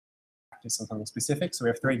practice on something specific. So we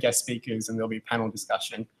have 3 guest speakers and there'll be panel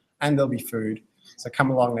discussion and there'll be food. So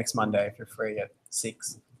come along next Monday if you're free at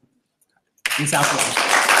 6 in Southwest.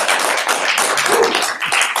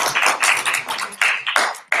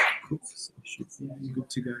 Should be good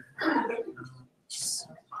to go.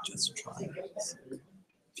 Just try a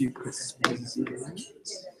few questions. Let's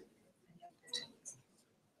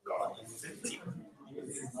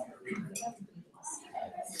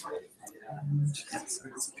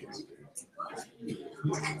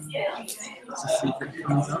see if it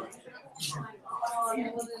comes up.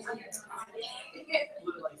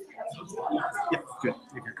 Yeah, good.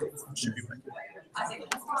 Okay, should be working.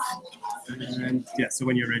 And yeah, so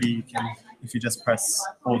when you're ready, you can, if you just press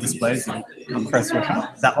all displays, you press which one?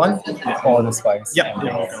 That one? Yeah. All displays. Yeah,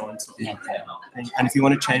 yeah, we'll go on to the and if you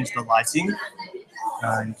want to change the lighting, you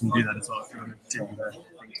can do that as well. If you want to dim the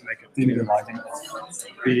thing to make it dim the lighting.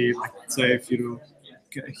 So if you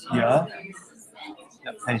go here,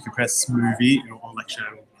 and if you press movie, it will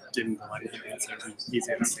lecture dim the lighting here, so it's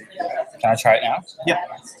easier to see. Can I try it now? Yeah.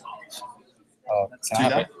 Let's do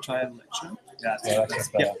that. Try a lecture. Yeah, that's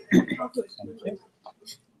better. Thank you.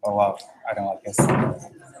 Oh wow, I don't like this. How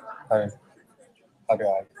do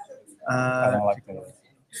I? I don't like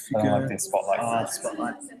the spotlight.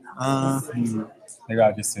 Spotlight. Maybe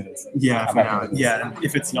I'll just do this. Yeah, for now. Yeah,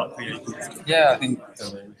 if it's not clear, you can just... Yeah, I think the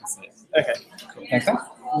way we can see it. Okay, cool. Thanks, sir.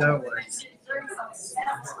 No worries.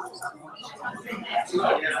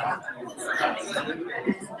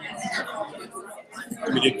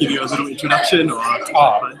 Want me to give you a little introduction or?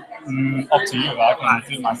 Up to you. I can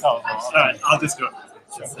do it myself. All right, I'll just do it.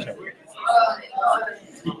 Sure.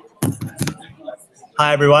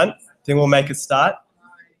 Hi everyone. I think we'll make a start.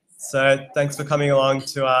 So thanks for coming along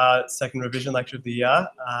to our second revision lecture of the year.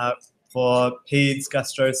 For Paeds,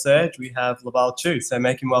 Gastro, Surg, we have Laval Chu. So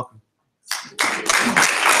make him welcome.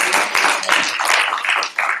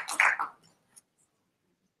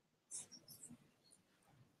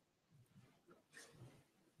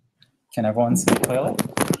 Can everyone see clearly?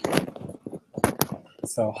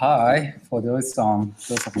 So hi, for those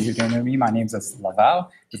of you who don't know me, my name is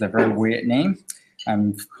Laval. It's a very weird name.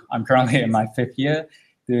 I'm currently in my 5th year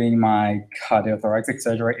doing my cardiothoracic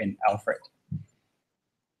surgery in Alfred.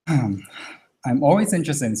 I'm always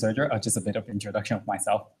interested in surgery. Just a bit of introduction of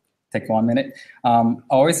myself. Take 1 minute.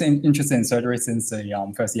 Always interested in surgery since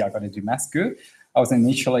the first year I got into med school. I was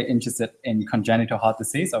initially interested in congenital heart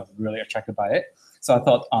disease. I was really attracted by it. So I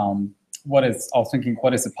thought, what is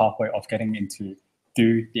the pathway of getting into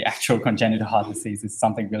do the actual congenital heart disease is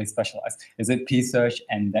something really specialized. Is it P-Surg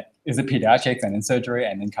and is it pediatrics and then surgery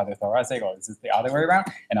and then cardiothoracic, or is it the other way around?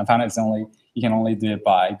 And I found you can only do it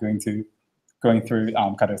by going through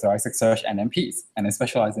cardiothoracic surg and then P's, and then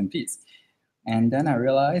specialize in P's. And then I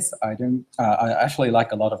realized I actually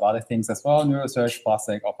like a lot of other things as well, neurosurg,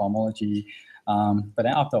 plastic, ophthalmology. But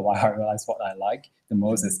then after a while, I realized what I like the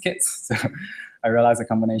most is kids. So I realized a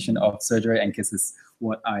combination of surgery and kids is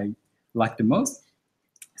what I like the most.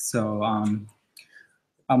 So I'm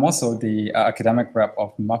also the academic rep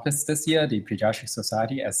of MUPPETS this year, the Pediatric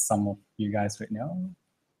Society, as some of you guys would know,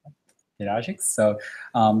 pediatrics. So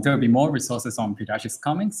there will be more resources on pediatrics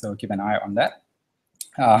coming, so keep an eye on that.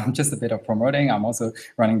 Just a bit of promoting. I'm also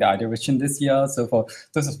running the Idea Vision this year. So for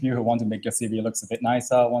those of you who want to make your CV looks a bit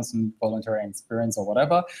nicer, want some voluntary experience or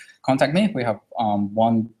whatever, contact me. We have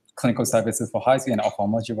one clinical services for high school and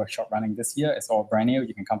ophthalmology workshop running this year. It's all brand new.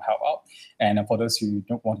 You can come help out. And for those who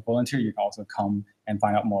don't want to volunteer, you can also come and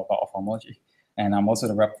find out more about ophthalmology. And I'm also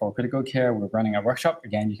the rep for critical care. We're running a workshop.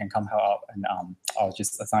 Again, you can come help out, and I'll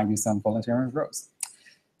just assign you some volunteering roles.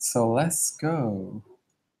 So let's go.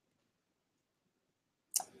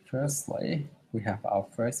 Firstly, we have our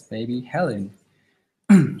first baby, Helen.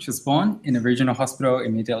 She was born in a regional hospital.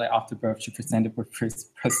 Immediately after birth, she presented with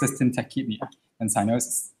persistent tachypnea and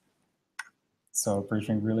cyanosis. So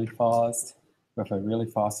breathing really fast, with a really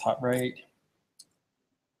fast heart rate.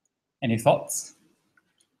 Any thoughts?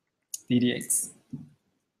 DDX.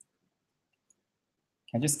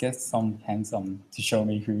 Can I just get some hands on to show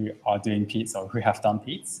me who are doing Peds or who have done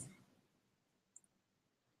Peds?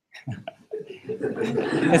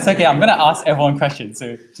 It's okay, I'm gonna ask everyone questions,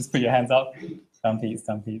 so just put your hands up. Done Peds,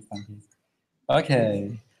 done Peds, done Peds.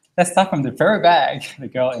 Okay, let's start from the very back, the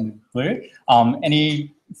girl in the blue.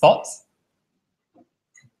 Any thoughts?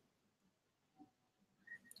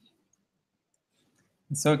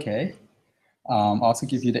 It's okay. I'll also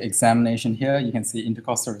give you the examination here. You can see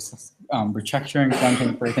intercostal retraction,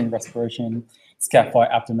 clenching, breathing, respiration,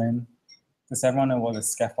 scaphoid abdomen. Does everyone know what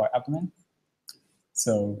is scaphoid abdomen?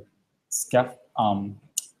 So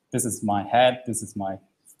this is my head, this is my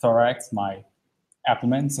thorax, my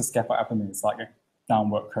abdomen. So scaphoid abdomen is like a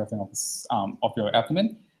downward curving of your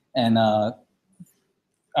abdomen. And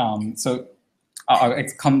so I'll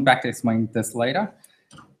come back to explain this later.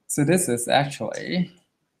 So this is actually,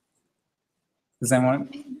 does anyone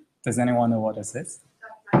know what this is?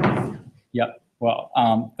 Yep. Well,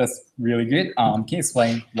 that's really good. Can you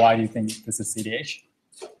explain why do you think this is CDH?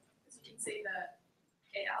 You can see the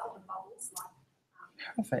air or the bubbles like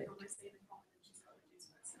Perfect. almost see the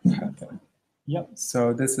combinations. Perfect. Yep.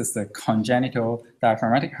 So this is the congenital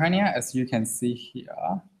diaphragmatic hernia, as you can see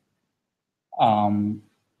here.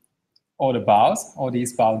 All the bowels, all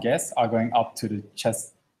these bowel gases are going up to the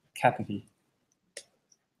chest cavity.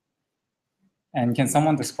 And can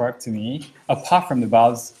someone describe to me, apart from the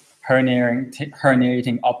bowels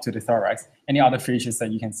herniating up to the thorax, any other features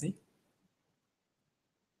that you can see?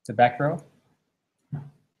 The back row?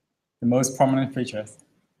 The most prominent features?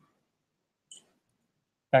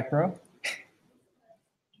 Back row?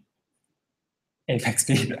 Apex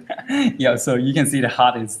beat. Yeah, so you can see the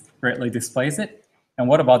heart is greatly displaced. And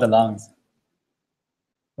what about the lungs?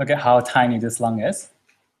 Look at how tiny this lung is.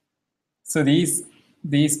 So these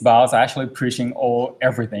bowels are actually pushing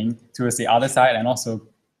everything towards the other side and also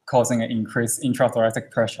causing an increased intrathoracic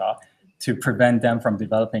pressure to prevent them from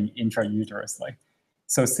developing intrauterously.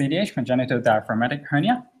 So CDH, congenital diaphragmatic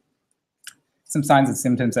hernia. Some signs and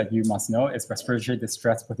symptoms that you must know is respiratory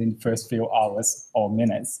distress within the first few hours or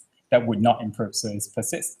minutes that would not improve, so it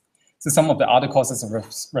persists. So some of the other causes of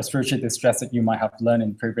respiratory distress that you might have learned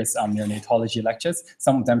in previous neonatology lectures,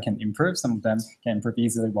 some of them can improve, some of them can improve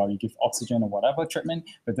easily while you give oxygen or whatever treatment,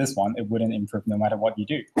 but this one, it wouldn't improve no matter what you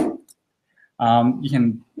do.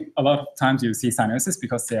 A lot of times you see cyanosis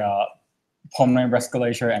because there are pulmonary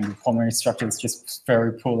vasculature and the pulmonary structure is just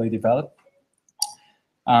very poorly developed.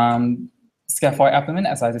 Scaphoid abdomen,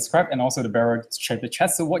 as I described, and also the barrel-shaped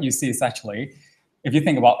chest. So what you see is actually, if you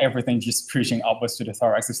think about everything just pushing upwards to the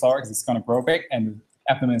thorax is going to grow big and the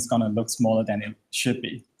abdomen is going to look smaller than it should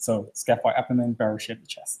be. So scaphoid abdomen, barrel-shaped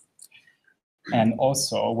chest. And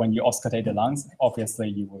also when you auscultate the lungs, obviously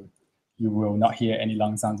you will not hear any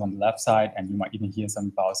lung sounds on the left side, and you might even hear some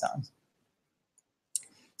bowel sounds.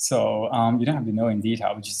 So you don't have to know in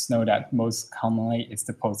detail, but just know that most commonly it's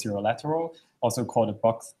the posterolateral, also called the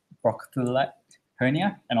Brocklet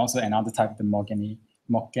hernia, and also another type of the Morgany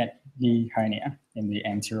hernia in the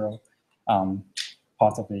anterior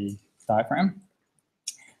part of the diaphragm.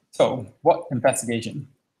 So what investigation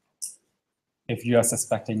if you are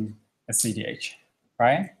suspecting a CDH,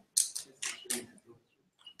 right?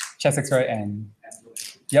 Chest X-ray and,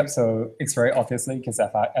 yep, so X-ray obviously, because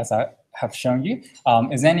as I have shown you.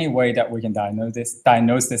 Is there any way that we can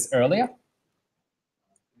diagnose this earlier?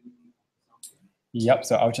 Yep,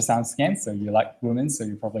 so ultrasound scan, so you like women, so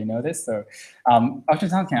you probably know this. So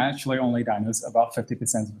ultrasound can actually only diagnose about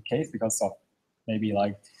 50% of the case because of maybe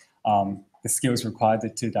like the skills required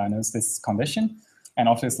to diagnose this condition. And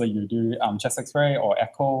obviously you do chest X-ray or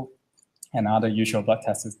echo and other usual blood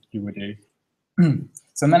tests you would do.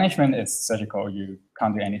 So management is surgical, you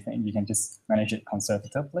can't do anything. You can just manage it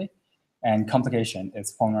conservatively. And complication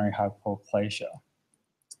is pulmonary hypoplasia.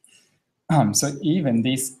 So even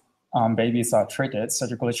these babies are treated,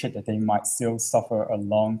 surgically treated, they might still suffer a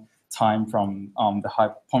long time from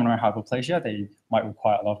the pulmonary hypoplasia. They might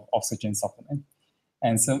require a lot of oxygen supplement.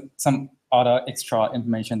 And so some other extra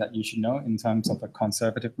information that you should know in terms of the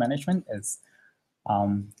conservative management is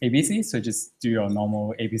ABC. So just do your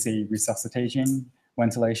normal ABC resuscitation,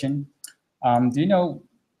 ventilation. Do you know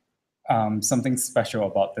something special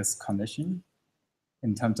about this condition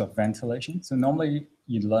in terms of ventilation? So normally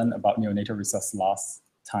you learn about neonatal resusc last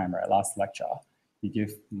time, right? Last lecture. You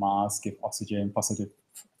give mask, give oxygen, positive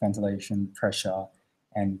ventilation, pressure.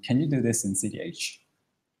 And can you do this in CDH?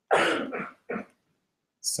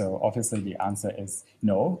 So obviously the answer is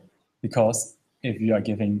no, because if you are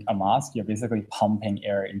giving a mask, you're basically pumping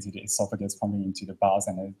air into the esophagus, pumping into the bowels,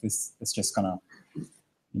 and this is just gonna,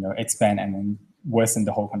 expand and then worsen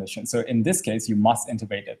the whole condition. So in this case, you must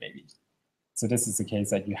intubate the baby. So this is the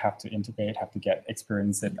case that you have to intubate, have to get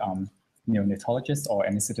experienced neonatologist or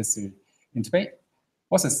anesthetist to intubate.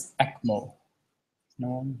 What's this ECMO?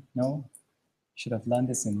 No, should have learned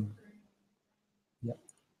this in.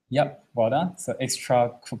 Yep, well done. So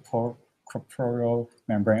extracorporeal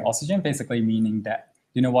membrane oxygen, basically meaning that,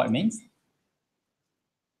 do you know what it means?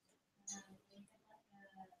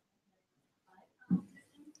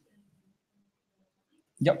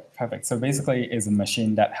 Yep, perfect. So basically it's a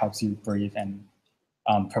machine that helps you breathe and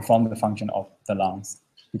perform the function of the lungs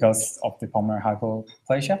because of the pulmonary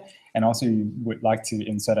hypoplasia. And also you would like to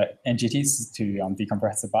insert an NGT to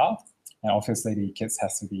decompress the bowel. And obviously the kids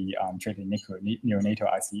has to be treated in neonatal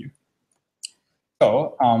ICU.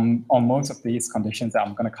 So on most of these conditions that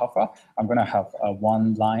I'm going to cover, I'm going to have not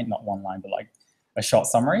one line, but like a short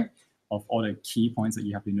summary of all the key points that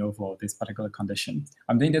you have to know for this particular condition.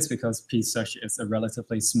 I'm doing this because Surg is a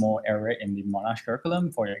relatively small area in the Monash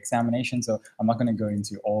curriculum for your examination, so I'm not going to go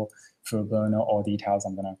into all full-blown or all details.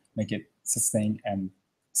 I'm going to make it succinct and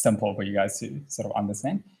simple for you guys to sort of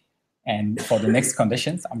understand. And for the next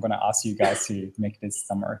conditions, I'm going to ask you guys to make this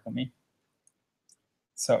summary for me.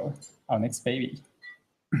 So our next baby.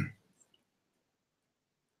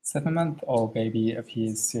 7-month-old baby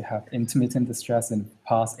appears to have intermittent distress in the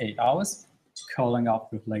past 8 hours, curling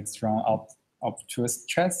up with legs drawn up to his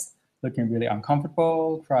chest, looking really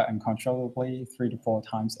uncomfortable, cry uncontrollably 3 to 4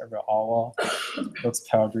 times every hour, looks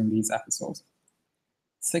pale during these episodes.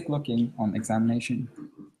 Sick looking on examination,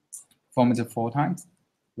 vomited 4 times,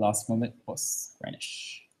 last vomit was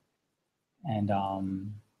greenish. And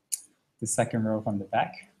the second row from the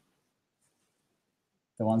back,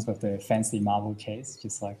 the ones with the fancy marble case,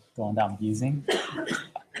 just like the one that I'm using.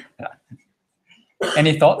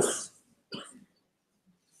 Any thoughts?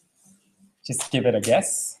 Just give it a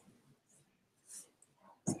guess.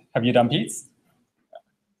 Have you done Paeds?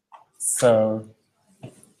 So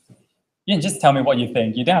you can just tell me what you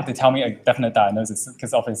think. You don't have to tell me a definite diagnosis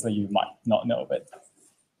because obviously you might not know, but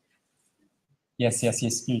yes,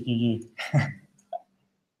 you.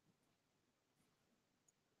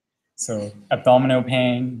 So abdominal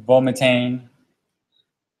pain, vomiting.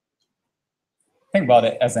 Think about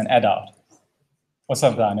it as an adult. What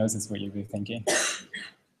sort of diagnosis would you be thinking?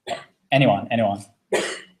 Anyone?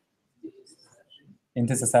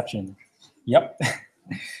 Intussusception. Yep.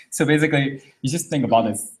 So basically, you just think about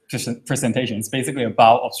this presentation. It's basically a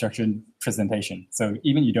bowel obstruction presentation. So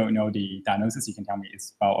even you don't know the diagnosis, you can tell me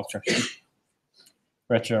it's bowel obstruction.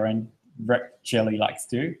 Red jelly-like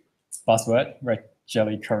stew. Buzzword, red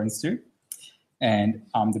jelly current stew. And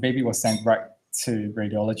the baby was sent right to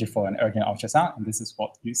radiology for an urgent ultrasound, and this is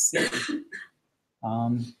what you see.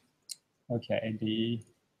 Okay,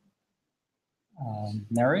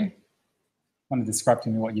 Neri, want to describe to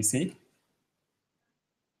me what you see?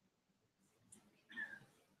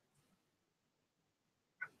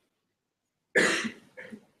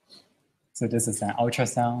 So this is an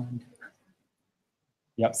ultrasound.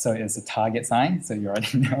 Yep, so it's a target sign, so you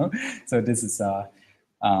already know. So this is a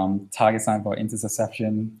target sign for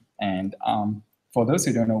intussusception. And for those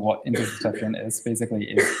who don't know what intussusception is,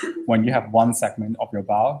 basically is when you have one segment of your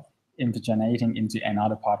bowel intergenating into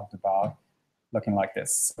another part of the bowel, looking like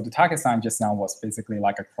this. So the target sign just now was basically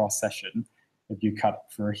like a cross section. If you cut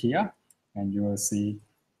through here, and you will see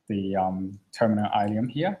the terminal ileum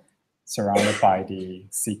here, surrounded by the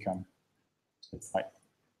cecum. It's like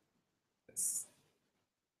this.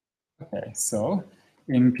 Okay, so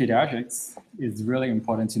in pediatrics, it's really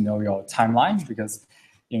important to know your timeline because,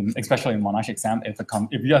 especially in Monash exam, if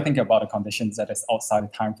you are thinking about a condition that is outside the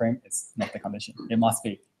time frame, it's not the condition. It must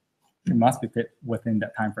be fit within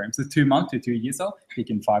that time frame. So 2 months to 2 years old,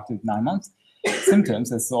 peaking 5 to 9 months.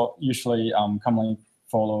 Symptoms is usually commonly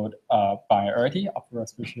followed by urti, upper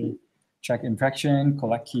respiratory tract infection,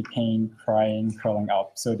 colicky pain, crying, curling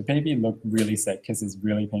up. So the baby looked really sick because it's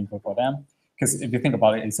really painful for them. Because if you think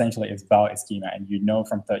about it, essentially it's bowel ischemia, and you know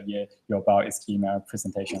from 3rd year your bowel ischemia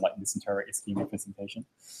presentation, like dysentery ischemia presentation.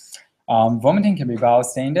 Vomiting can be bowel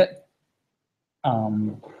stained.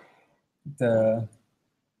 The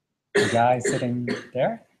guy sitting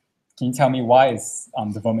there, can you tell me why is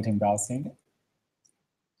the vomiting bowel stained?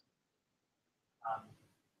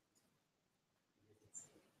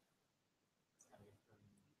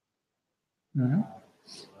 Mm-hmm.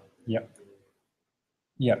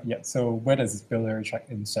 Yep. So where does this biliary tract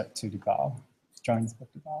insert to the bowel? Joins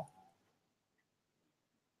with the bowel.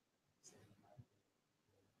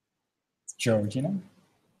 It's duodenum.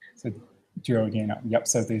 So duodenum. Yep.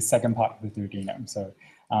 So the second part of the duodenum. So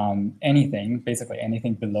basically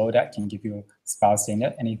anything below that can give you bowel stained.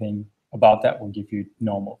 Anything above that will give you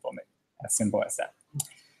normal vomit. As simple as that.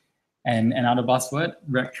 And another buzzword,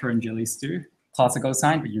 red currant jelly stew. Classical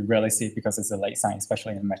sign, but you rarely see it because it's a late sign,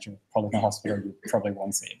 especially in a metropolitan hospital. You probably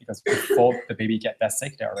won't see it because before the baby get that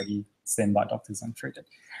sick, they're already seen by doctors and treated.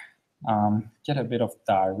 Get a bit of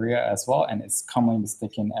diarrhea as well, and it's commonly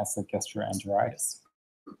mistaken as a gastroenteritis.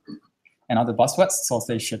 Another buzzword,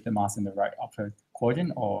 sausage shaped mass in the right upper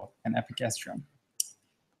quadrant or an epigastrium.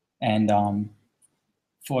 And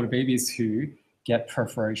for the babies who get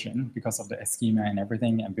perforation because of the ischemia and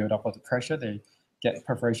everything and build up of the pressure, they get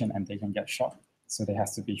perforation and they can get shock. So they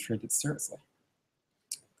have to be treated seriously.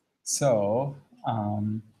 So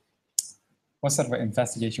What sort of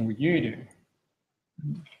investigation would you do?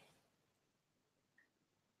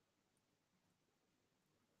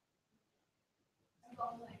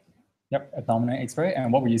 Yep, abdominal X-ray.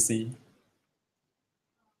 And what will you see?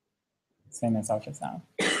 Same as ultrasound.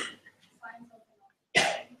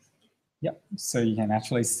 Yep. So you can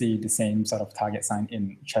actually see the same sort of target sign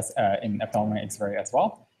in chest, in abdominal X-ray as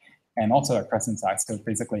well, and also at crescent site. So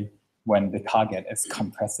basically, when the target is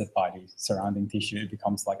compressed by the surrounding tissue, it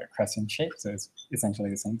becomes like a crescent shape. So it's essentially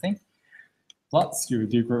the same thing. Bloods, you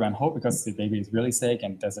do group and hold because the baby is really sick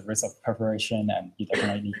and there's a risk of perforation, and you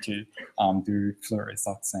definitely need to do fluid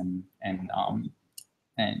results and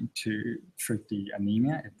to treat the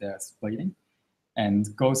anemia if there's bleeding.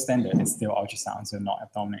 And gold standard is still ultrasound, so not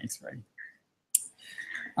abdominal X-ray.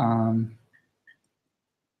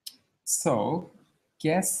 So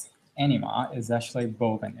gas enema is actually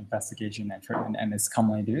both an investigation and treatment, and it's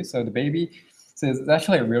commonly used. So the baby, so it's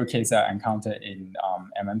actually a real case I encountered in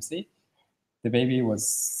MMC. The baby was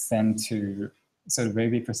sent to, so the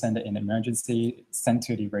baby presented in emergency, sent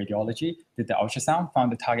to the radiology, did the ultrasound,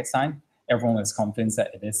 found the target sign. Everyone was convinced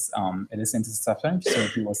that it is interception, so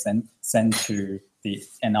he was sent to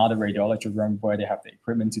another radiology room where they have the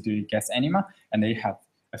equipment to do gas enema, and they have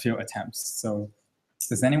a few attempts. So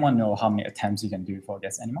does anyone know how many attempts you can do for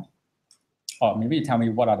gas enema? Or maybe tell me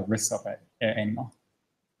what are the risks of air enema?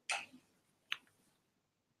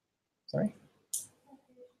 Sorry?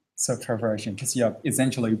 So perforation, because you're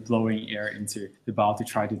essentially blowing air into the bowel to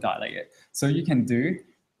try to dilate it. So you can do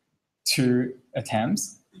 2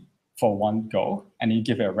 attempts for one go, and you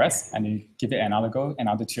give it a rest, and you give it another go,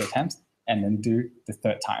 another 2 attempts, and then do the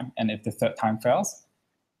 3rd time. And if the 3rd time fails,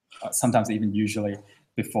 sometimes even usually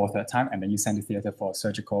before 3rd time, and then you send to theater for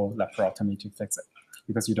surgical laparotomy to fix it,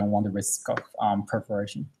 because you don't want the risk of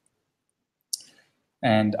perforation.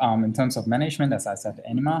 And in terms of management, as I said, the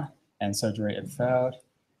enema and surgery, it failed.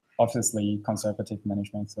 Obviously, conservative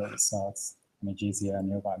management, so it starts analgesia,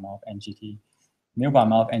 nil by mouth, NGT. Nil by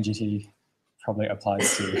mouth, NGT probably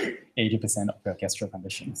applies to 80% of your gastro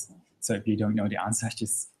conditions. So if you don't know the answer,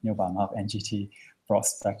 just nil by mouth, NGT, broad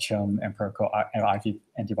spectrum, empirical IV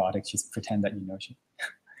antibiotics, just pretend that you know shit.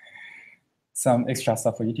 Some extra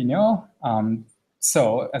stuff for you to know.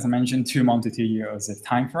 So as I mentioned, 2 months to 2 years is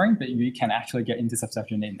time frame, but you can actually get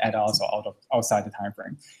interception in adults or outside the time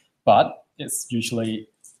frame. But it's usually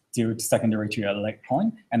due to secondary to a leg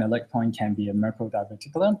point, and a leg point can be a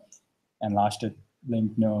microdiverticulum, enlarged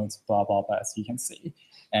lymph nodes, blah, blah, blah, as you can see.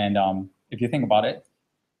 And if you think about it,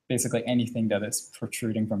 basically anything that is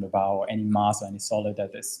protruding from the bowel, or any mass or any solid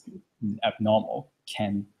that is abnormal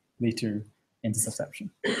can lead to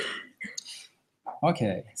interception.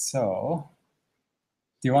 Okay, so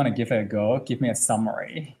do you want to give it a go? Give me a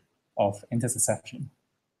summary of interception.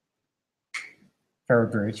 Very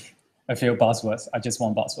brief. A few buzzwords. I just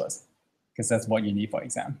want buzzwords because that's what you need for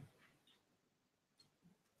exam.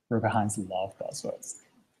 Rupert Hines love buzzwords.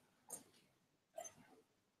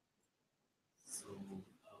 So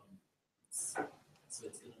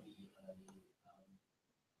it's going to be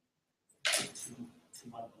a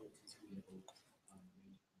 2-month-old to 2-year-old baby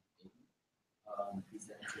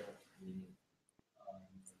presented with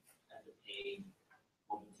under pain,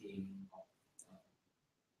 vomiting,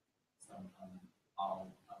 some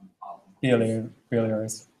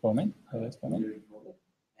Bilious foaming. and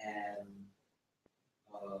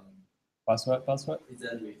Buzzword. present with a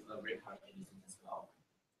red hypertension as well.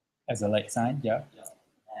 As a late sign, yeah. Yeah.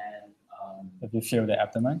 And If you feel the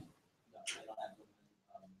abdomen.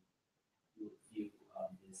 you feel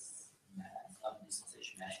this mass, this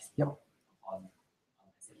sausage mass Yep. upon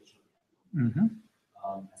exhalation,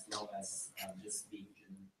 as well as just being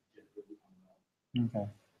generally unwell. Okay.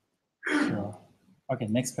 Sure. Okay,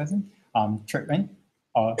 next person. Treatment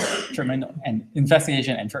and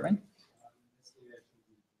investigation and treatment.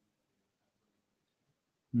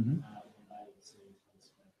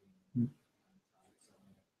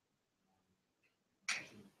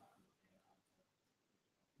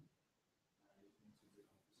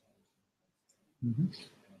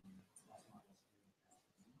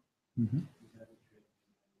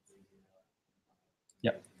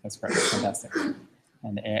 Yep, that's correct. Fantastic.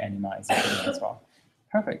 And the air enema is as well.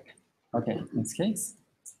 Perfect. Okay, next case.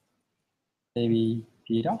 Baby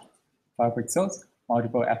Peter, 5 weeks old,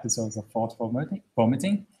 multiple episodes of forced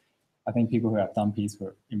vomiting. I think people who have done Paeds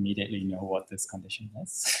will immediately know what this condition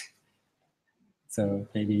is. So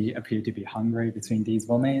baby appeared to be hungry between these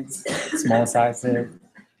vomits, small sizes,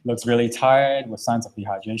 looks really tired with signs of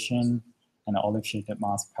dehydration, and an olive-shaded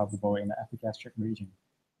mass palpable in the epigastric region.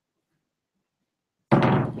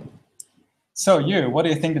 So what do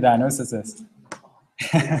you think the diagnosis is?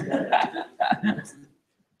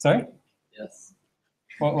 Sorry? Yes.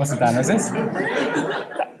 What's the diagnosis?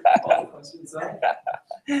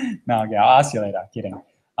 No, okay, I'll ask you later. Kidding.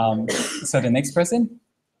 So the next person,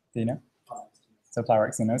 do you know? So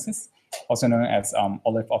stenosis, also known as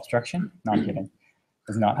olive obstruction. No, I'm kidding.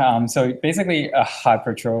 It's not. So basically, a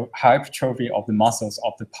hypertrophy of the muscles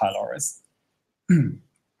of the pylorus, and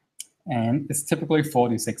it's typically 4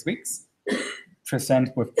 to 6 weeks.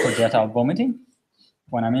 Present with projectile vomiting.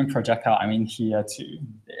 When I mean projectile, I mean here to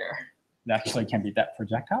there. It actually can be that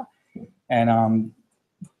projectile, and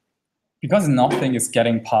because nothing is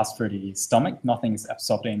getting passed through the stomach, nothing is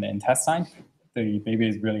absorbed in the intestine. The baby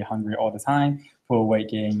is really hungry all the time, poor weight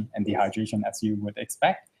gain and dehydration as you would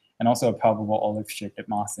expect, and also a palpable olive-shaped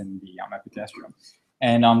mass in the epigastrium.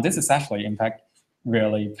 And this is actually, in fact,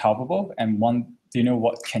 really palpable. And do you know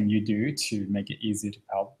what can you do to make it easy to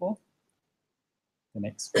palpable? The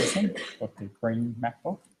next person with the green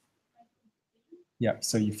MacBook. Yeah,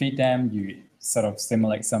 so you feed them, you sort of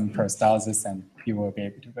simulate some peristalsis, and you will be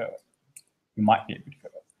able to feel it. You might be able to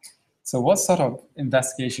feel it. So what sort of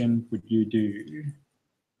investigation would you do?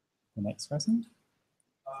 The next person.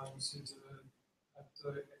 So to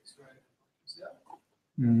have the X-ray out.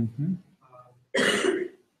 Mm-hmm.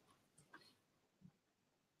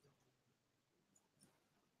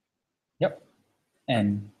 Yep.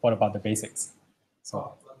 And what about the basics?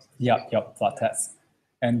 So, yep, blood tests.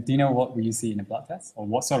 And do you know what will you see in a blood test? Or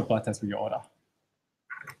what sort of blood test will you order?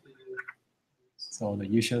 So the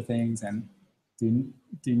usual things, and do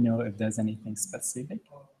you know if there's anything specific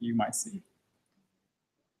you might see?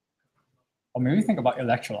 Or maybe think about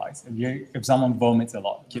electrolytes. If someone vomits a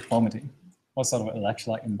lot, keep vomiting, what sort of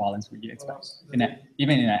electrolyte imbalance would you expect?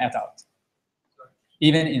 Even in an adult?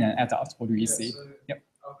 Even in an adult, what do you see? Yep.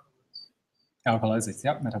 Alkalosis,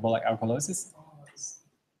 yep, metabolic alkalosis.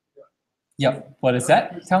 Yep, what is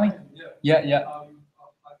that? Tell me. Yeah.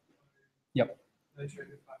 Yep.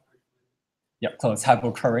 Yep, close.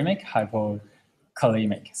 Hypochloremic,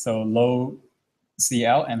 hypokalemic. So low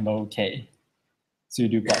Cl and low K. So you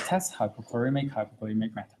do blood tests, hypochloremic,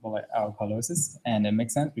 hypokalemic, metabolic alkalosis, and it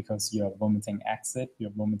makes sense because you're vomiting acid,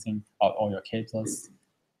 you're vomiting out all your K plus.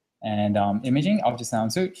 And imaging,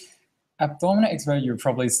 ultrasound. So abdominal X-ray, you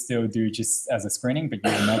probably still do just as a screening, but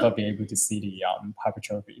you will never be able to see the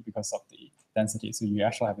hypertrophy because of the density. So you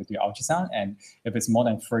actually have to do ultrasound, and if it's more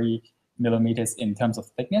than 3 millimeters in terms of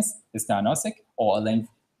thickness, it's diagnostic, or a length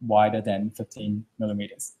wider than 15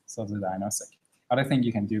 millimeters. So it's diagnostic. Other thing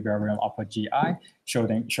you can do barium upper GI,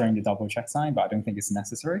 showing the double check sign, but I don't think it's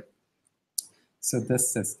necessary. So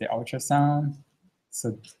this is the ultrasound.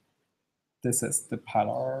 So this is the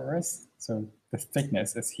pylorus. So the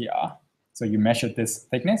thickness is here. So you measure this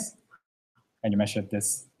thickness, and you measure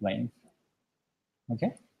this length.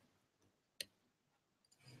 Okay.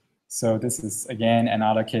 So this is, again,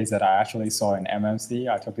 another case that I actually saw in MMC.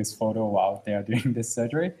 I took this photo while they are doing this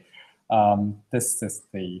surgery. This is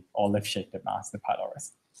the olive-shaped mass, the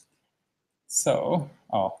pylorus. So,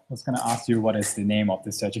 I was going to ask you what is the name of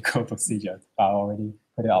the surgical procedure. I already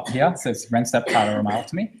put it up here. So it's Ramstep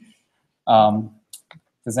pyloromyotomy.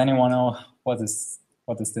 Does anyone know what does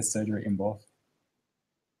this surgery involve?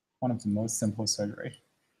 One of the most simple surgery.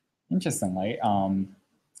 Interestingly,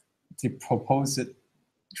 the proposed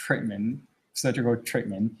surgical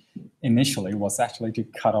treatment initially was actually to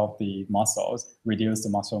cut off the muscles, reduce the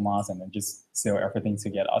muscle mass, and then just sew everything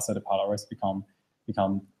together so the pylorus become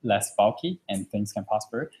less bulky and things can pass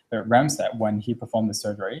through. But Ramstep, when he performed the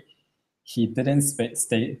surgery, he didn't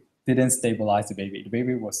stabilize the baby. The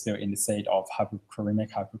baby was still in the state of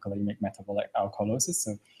hypochloremic, hypokalemic, metabolic alkalosis.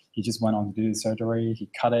 So he just went on to do the surgery, he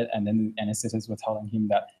cut it, and then the anesthetists were telling him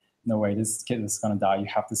that, no way, this kid is going to die. You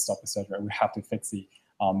have to stop the surgery. We have to fix the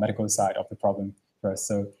medical side of the problem first.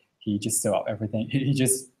 So he just sealed up everything. He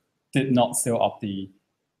just did not seal up the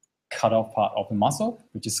cut off part of the muscle,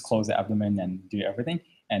 but just close the abdomen and do everything.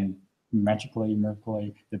 And magically,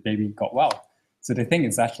 miraculously, the baby got well. So the thing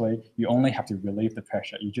is actually, you only have to relieve the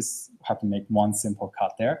pressure. You just have to make one simple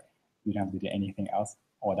cut there. You don't have to do anything else,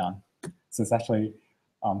 all done. So it's actually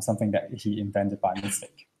something that he invented by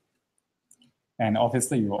mistake. And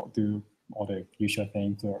obviously, you will do all the usual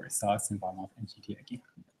thing, fluid results, environment, and GT again.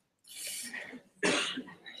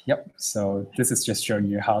 Yep, so this is just showing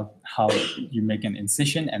you how you make an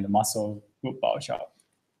incision and the muscle will bulge out.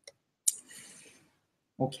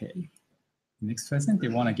 Okay, next person, do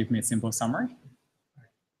you want to give me a simple summary?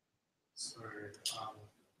 So we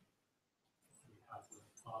have the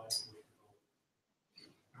 5-week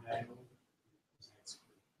natal, presents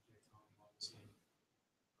with projectile vomiting,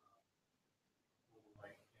 all the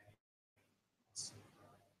way down,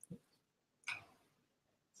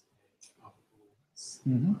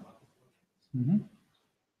 Mm-hmm. Mm-hmm.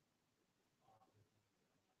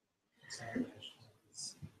 Examination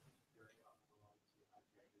is very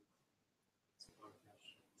dehydrated. It's low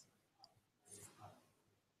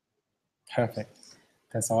Perfect.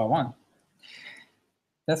 That's all I want.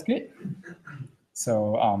 That's good.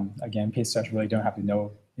 So again, Paeds stretch really don't have to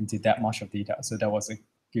know into that much of detail. So that was a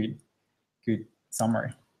good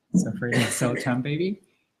summary. So for the cell term baby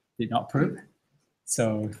did not poop.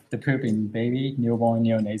 So the poop in baby, newborn,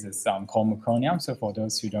 neonates is called meconium. So for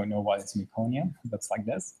those who don't know what is meconium, it looks like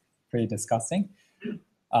this. Pretty disgusting.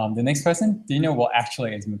 The next person, do you know what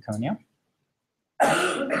actually is meconium?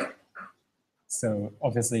 So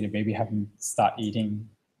obviously the baby haven't start eating.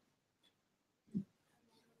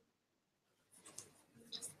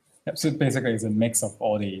 Yep, so basically it's a mix of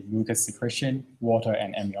all the mucus secretion, water,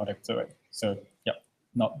 and amniotic fluid. So yep,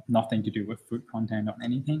 nothing to do with food content or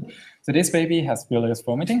anything. So this baby has bilious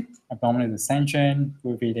vomiting, abdominal distension,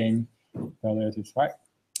 food feeding, biliary to thrive,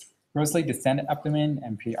 grossly distended abdomen,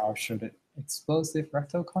 and PR showed explosive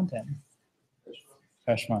rectal content.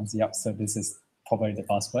 Hirschsprungs, yep. So this is probably the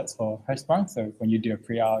buzzwords for Hirschsprung. So when you do a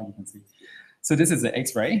PR, you can see. So this is the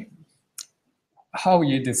X-ray. How will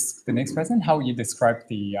you the next person? How will you describe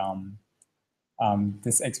the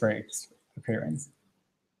this X-ray appearance?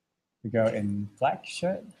 We go in black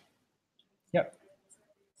shirt. Yep.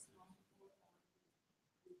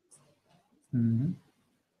 Mm-hmm.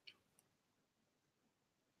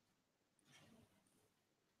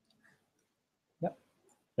 Yep.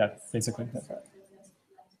 Yeah, basically that's right.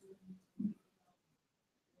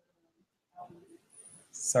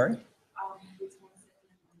 Sorry.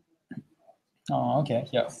 Oh, okay.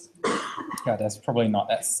 Yeah. Yeah, that's probably not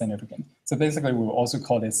that significant. So basically, we will also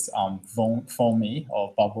call this foamy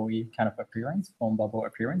or bubbly kind of appearance, foam bubble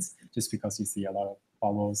appearance, just because you see a lot of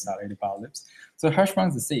bubbles out of the bowel lips. So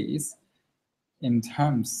Hirschsprung's disease, in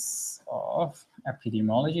terms of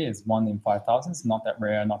epidemiology, is 1 in 5,000. It's not that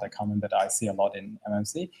rare, not that common, but I see a lot in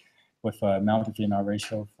MMC with a male to female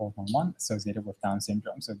ratio 4.1 associated with Down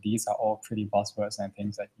syndrome. So these are all pretty buzzwords and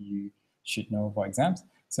things that you should know for exams.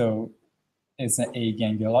 So it's a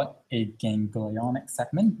ganglionic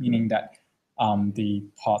segment, meaning that the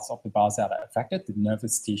parts of the bowel that are affected, the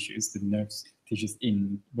nervous tissues,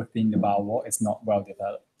 within the bowel wall is not well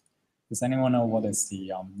developed. Does anyone know what is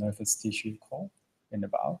the nervous tissue called in the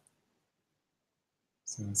bowel?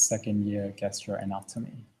 So second year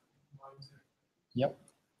gastroanatomy. Yep.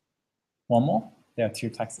 One more. There are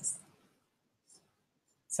 2 plexus.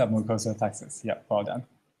 Submucosal plexus. Yep, well done. Do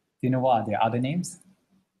you know what are the other names?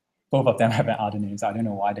 Both of them have other names. I don't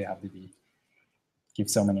know why they have to give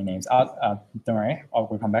so many names. Don't worry,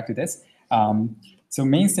 we'll come back to this. So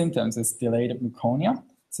main symptoms is delayed meconium,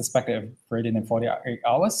 suspected greater than 48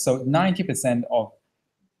 hours. So 90% of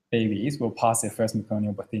babies will pass their first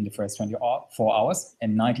meconium within the first 24 hours,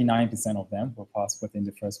 and 99% of them will pass within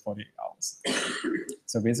the first 48 hours.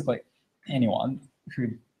 So basically, anyone who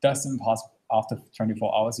doesn't pass after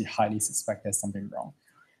 24 hours, you highly suspect there's something wrong.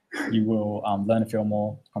 You will learn a few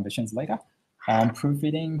more conditions later.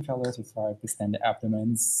 Proofreading, failure to thrive, distended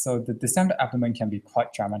abdomen. So the distended abdomen can be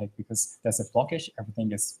quite dramatic because there's a blockage.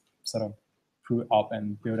 Everything is sort of put up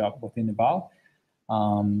and built up within the bowel.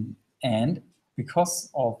 And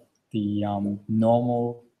because of the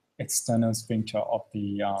normal external sphincter of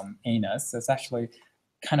the anus, there's actually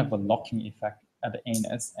kind of a locking effect at the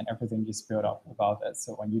anus, and everything just built up about it.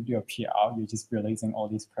 So when you do a PR, you're just releasing all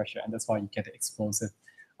this pressure, and that's why you get the explosive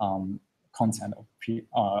content of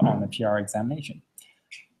on the PR examination.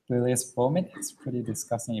 Bilious vomit is pretty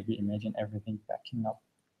disgusting if you imagine everything backing up.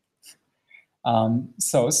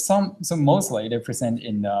 So mostly they present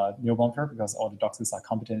in newborn period because all the doctors are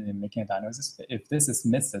competent in making a diagnosis. If this is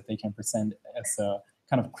missed, they can present as a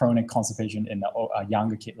kind of chronic constipation in a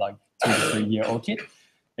younger kid, like 2 to 3 year old kid,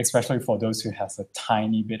 especially for those who has a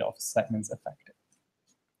tiny bit of segments affected.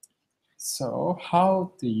 So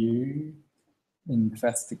how do you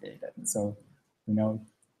investigate it? So,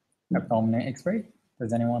 abdominal X-ray.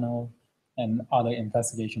 Does anyone know an other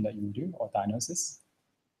investigation that you would do or diagnosis?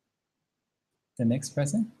 The next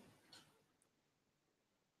person.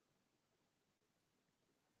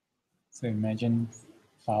 So imagine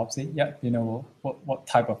biopsy. Yeah, you know what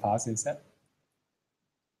type of biopsy is that?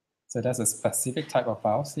 So there's a specific type of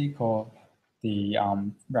biopsy called the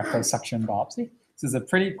rectal suction biopsy. So it's a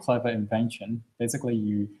pretty clever invention. Basically,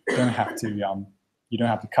 you don't have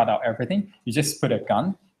to cut out everything. You just put a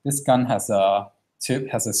gun. This gun has a tube,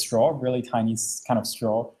 has a straw, really tiny kind of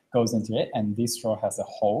straw goes into it, and this straw has a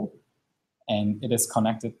hole, and it is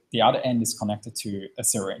connected. The other end is connected to a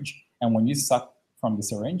syringe, and when you suck from the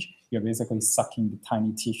syringe, you're basically sucking the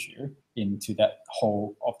tiny tissue into that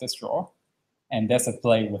hole of the straw, and there's a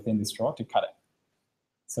blade within the straw to cut it.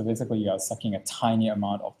 So basically, you are sucking a tiny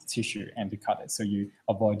amount of the tissue and to cut it, so you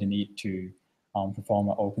avoid the need to perform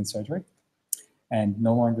an open surgery. And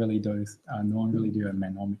no one really do a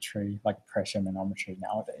manometry, like pressure manometry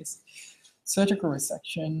nowadays. Surgical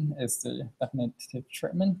resection is the definitive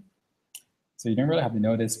treatment. So you don't really have to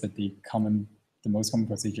know this, but the most common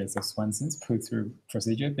procedure is the Swenson's pull-through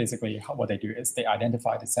procedure. Basically, what they do is they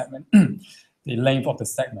identify the segment, the length of the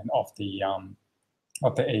segment of the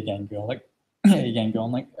aganglionic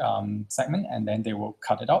segment, and then they will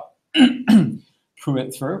cut it up, pull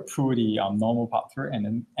it through, pull the normal part through, and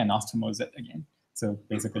then anastomose it again. So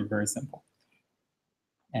basically, very simple.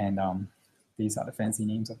 And these are the fancy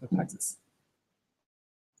names of the plexus.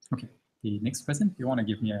 Okay, the next question. Do you want to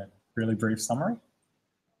give me a really brief summary?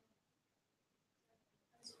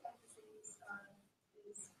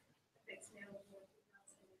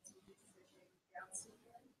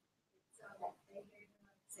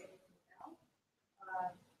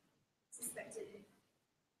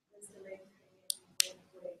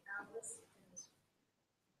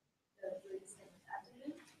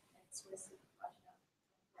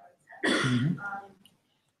 Mm-hmm.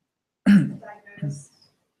 Diagnosed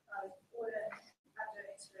order after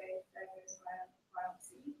X-ray, diagnosed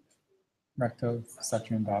biopsy. Rectal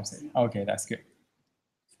suction biopsy. Okay, that's good.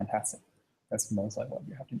 Fantastic. That's mostly what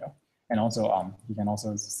you have to know. And also, you can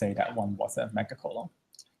also say that one was a megacolon.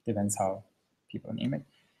 Depends how people name it.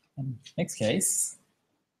 And next case,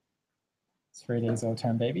 3 days old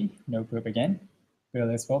term baby, no poop again,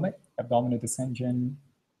 bilious vomit, abdominal distension,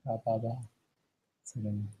 blah, blah, blah. So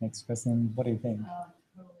the next person, what do you think?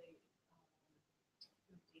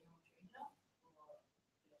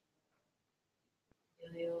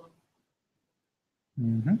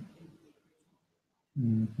 Mm-hmm.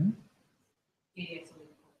 Mm-hmm.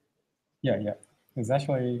 Yeah. It's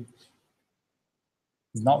actually,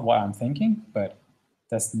 it's not what I'm thinking, but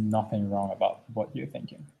there's nothing wrong about what you're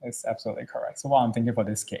thinking. It's absolutely correct. So what I'm thinking for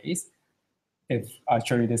this case, if I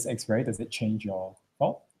show you this X-ray, does it change your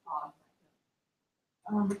thought?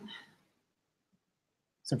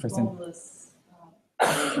 So can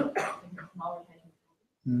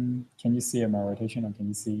you see a malrotation, or can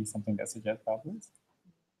you see something that suggests bowels?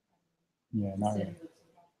 Yeah, not really.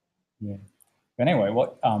 Yeah. But anyway,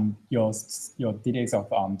 what your details of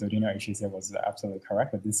duodenal HCC was absolutely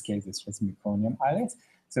correct. But this case is just meconium ileus.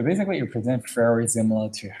 So basically, it presents very similar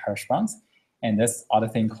to Hirschsprung's, and this other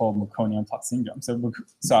thing called meconium plug syndrome. So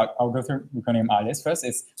I'll go through meconium ileus first.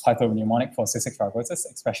 It's pathognomonic for cystic fibrosis,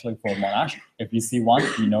 especially for Monash. If you see one,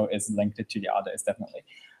 you know it's linked to the other. It's definitely.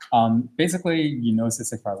 Basically, you know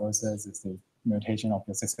cystic fibrosis is the mutation of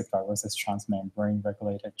your cystic fibrosis transmembrane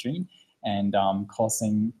regulated gene, and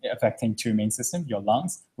affecting two main systems, your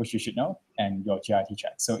lungs, which you should know, and your GIT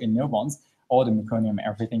tract. So in newborns, all the meconium and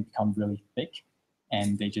everything become really thick,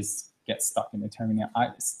 and they just get stuck in the terminal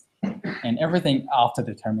ileus. And everything after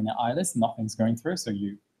the terminal ileus, nothing's going through, so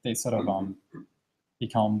they sort of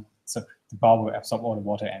become, so the bowel will absorb all the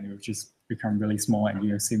water, and it will just become really small, and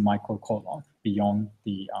you'll see microcolon beyond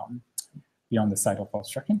the site of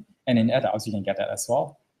obstruction. And in adults, you can get that as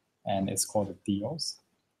well, and it's called the DOS.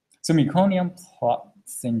 So meconium plug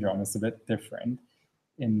syndrome is a bit different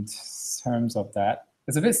in terms of that.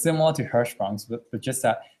 It's a bit similar to Hirschsprung's, but just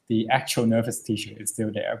that the actual nervous tissue is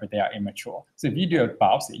still there, but they are immature. So if you do a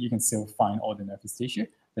biopsy, you can still find all the nervous tissue,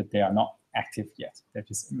 but they are not active yet. They're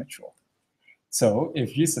just immature. So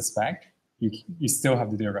if you suspect, you still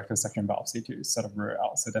have to do a rectal suction biopsy to sort of rule it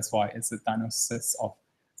out. So that's why it's a diagnosis of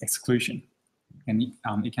exclusion. And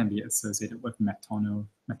it can be associated with maternal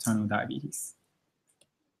diabetes.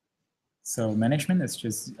 So management is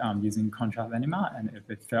just using contrast enema, and if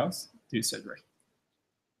it fails, do surgery.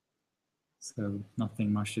 So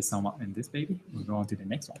nothing much to sum up in this baby. We'll go on to the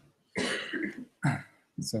next one.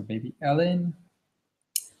 So baby Ellen,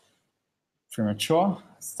 premature,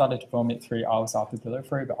 started to vomit 3 hours after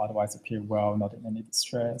delivery, but otherwise appeared well, not in any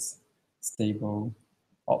distress, stable,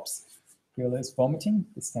 bilious vomiting,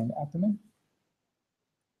 distended abdomen.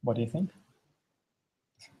 What do you think?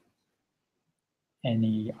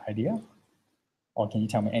 Any idea? Or can you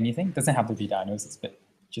tell me anything? Doesn't have to be diagnosis, but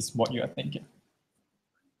just what you are thinking.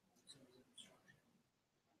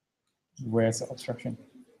 Where's the obstruction?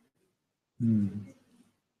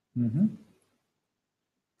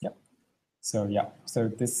 Yep. So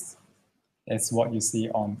this is what you see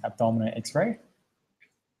on abdominal X-ray.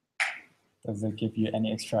 Does it give you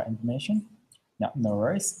any extra information? No, no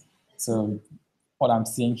worries. So what I'm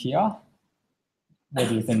seeing here, what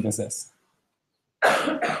do you think this is?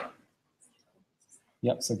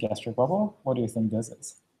 Yep, so gastric bubble. What do you think this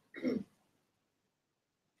is?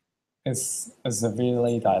 is a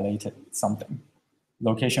severely dilated something.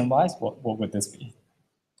 Location-wise, what would this be?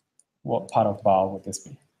 What part of bowel would this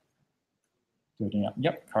be? Duodenum.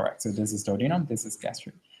 Yep, correct. So this is duodenum, this is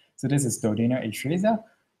gastric. So this is duodenal atresia.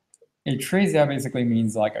 Atresia basically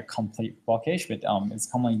means like a complete blockage, but it's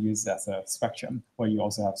commonly used as a spectrum where you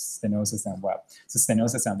also have stenosis and web. So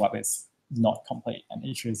stenosis and web is not complete, and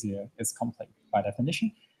atresia is complete by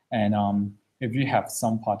definition. And if you have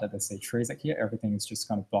some part that is atresic here, everything is just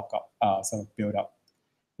going to block up, sort of build up.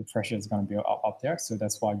 The pressure is going to build up there. So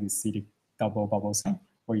that's why you see the double bubble sign,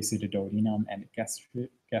 where you see the duodenum and the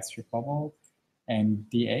gastric bubble, and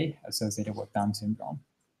DA associated with Down syndrome.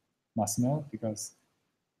 Must know because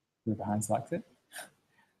group behind likes it.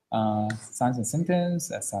 Signs and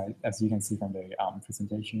symptoms, as you can see from the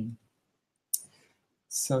presentation.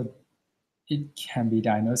 So it can be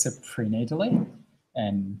diagnosed prenatally.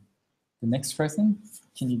 And the next person,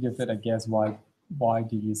 can you give it a guess why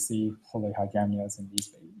do you see polyhydramnios in these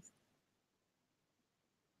babies?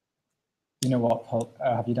 Do you know what,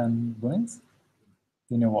 have you done wounds?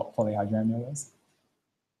 Do you know what polyhydramnia is?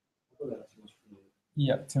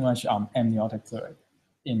 Yeah, too much amniotic fluid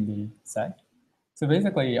in the sac. So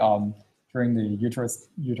basically, during the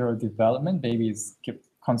uterine development, babies keep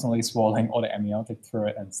constantly swallowing all the amniotic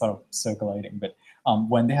fluid and sort of circulating. But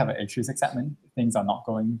when they have an atresic segment, things are not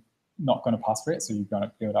going to pass through it. So you're going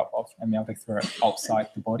to build up of amniotic fluid outside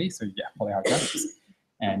the body. So you get polyhydramnios.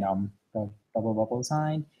 And the double bubble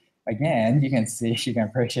sign. Again, you can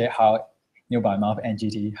appreciate how by mouth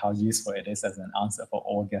NGT, how useful it is as an answer for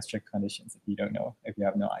all gastric conditions if you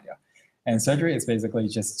have no idea. And surgery is basically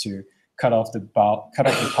just to cut off the part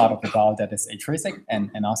of the bowel that is atresic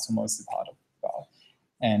and anastomose the part of the bowel.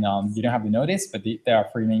 And you don't have to know this, but there are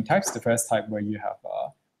three main types. The first type where you have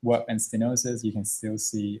web and stenosis, you can still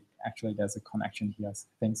see actually there's a connection here. So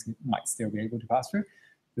things might still be able to pass through.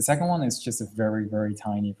 The second one is just a very, very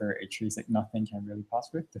tiny, very atresic, nothing can really pass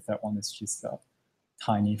through. The third one is just a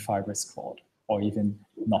tiny fibrous clot or even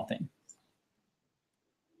nothing.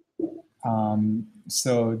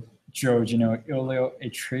 So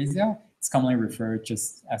ileoatresia is commonly referred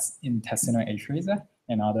just as intestinal atresia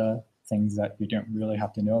and other things that you don't really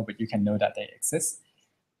have to know, but you can know that they exist.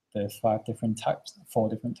 There are 4 different types.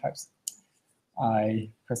 I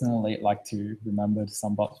personally like to remember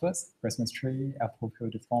some buzzwords: Christmas tree, apple peel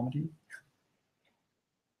deformity.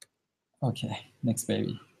 Okay, next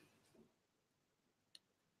baby.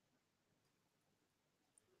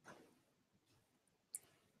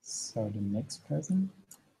 So the next person,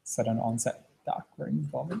 sudden onset dark green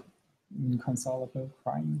vomit, inconsolable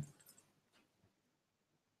crying.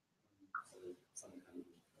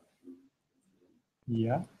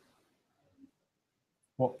 Yeah.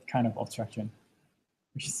 What kind of obstruction?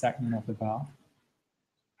 Which segment of the bowel?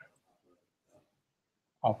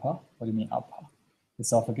 Upper? What do you mean upper?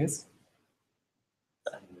 Esophagus?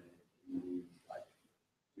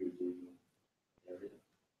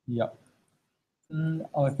 Yep.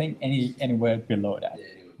 I think anywhere below that.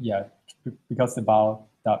 Yeah, because the bowel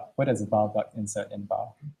duct, where does the bowel duct insert in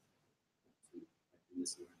bowel?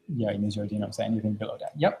 Yeah, in the duodenum, so anything below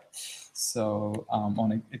that. Yep. So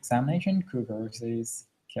on examination, says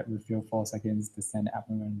kept refill 4 seconds, descend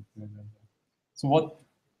abdomen. So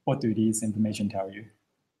what do these information tell you?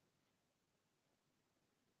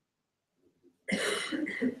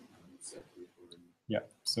 Yeah,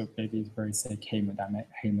 so baby is very sick,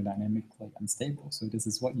 hemodynamically unstable. So this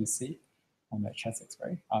is what you see on the chest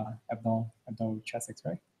X-ray, abdominal chest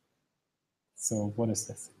X-ray. So what is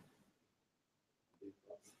this?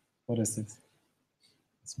 What is this?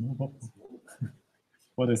 Small bubble.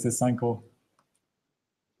 What is this sign called?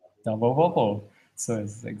 Double bubble. So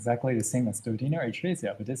it's exactly the same as duodenal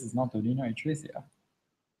atresia, but this is not duodenal atresia.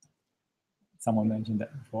 Someone mentioned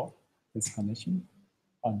that before, this condition.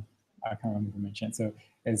 I can't remember who mentioned. So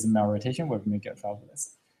it's malrotation with mucus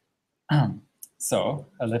valvulus. So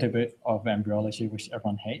a little bit of embryology, which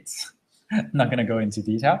everyone hates. Not going to go into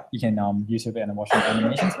detail. You can YouTube it and watch the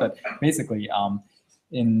animations, but basically,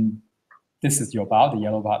 this is your bowel, the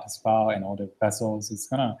yellow part is bowel, and all the vessels is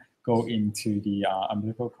gonna go into the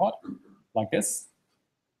umbilical cord like this.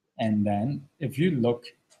 And then if you look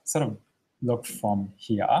from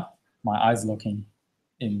here, my eyes looking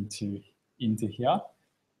into here,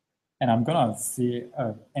 and I'm gonna see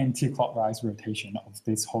an anti-clockwise rotation of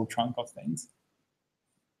this whole trunk of things.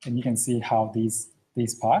 And you can see how this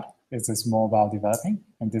part is a small bowel developing,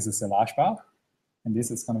 and this is a large bowel. And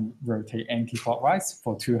this is going to rotate anti-clockwise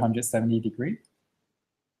for 270 degrees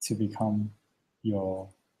to become your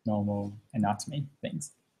normal anatomy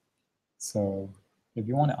things. So If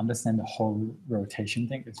you want to understand the whole rotation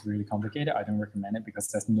thing, it's really complicated. I don't recommend it because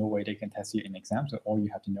there's no way they can test you in exam. So all you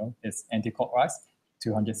have to know is anti-clockwise,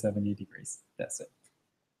 270 degrees. That's it.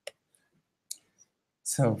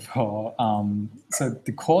 So so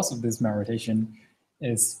the cause of this malrotation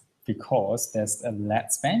is because there's a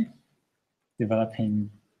lead span developing,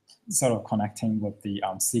 sort of connecting with the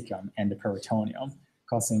cecum and the peritoneum,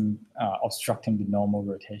 causing obstructing the normal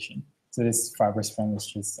rotation. So this fibrous span is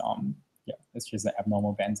just it's just an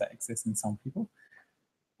abnormal band that exists in some people.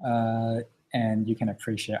 And you can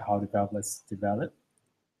appreciate how the valvulas develop.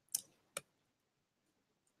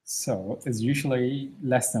 So it's usually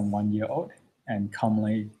less than 1 year old and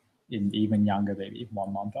commonly in even younger baby,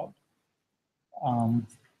 1 month old.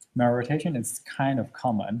 Malrotation is kind of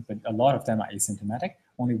common, but a lot of them are asymptomatic.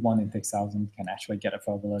 Only 1 in 6,000 can actually get a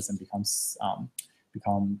valvulus and become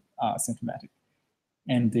symptomatic.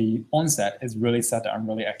 And the onset is really sudden,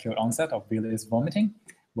 really acute onset of bilious vomiting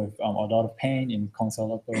with a lot of pain,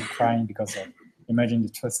 inconsolable crying because of, imagine the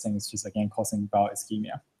twisting is just again causing bowel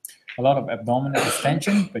ischemia. A lot of abdominal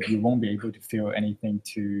extension, but you won't be able to feel anything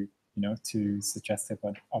too suggestive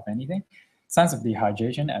of anything. Signs of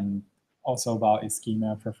dehydration and also bowel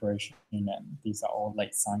ischemia, perforation, and these are all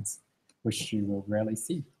late signs, which you will rarely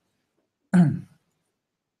see.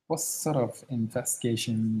 What sort of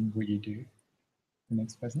investigation would you do? The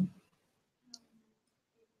next person.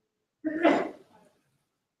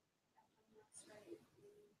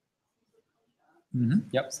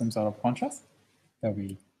 Yep, some sort of contrast. That would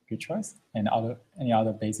be a good choice. And any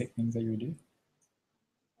other basic things that you would do?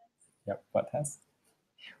 Yep, blood test.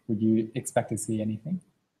 Would you expect to see anything?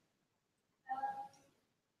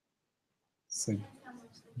 So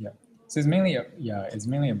yeah, so it's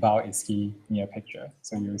mainly about ischemia picture.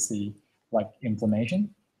 So you'll see like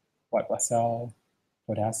inflammation, white blood cell,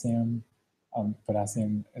 potassium.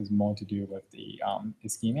 Potassium is more to do with the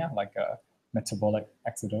ischemia, like metabolic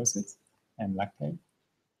acidosis and lactate.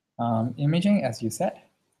 Imaging, as you said,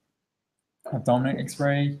 abdominal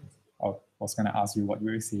X-ray. I was going to ask you what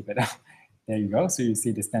you will see, but there you go. So you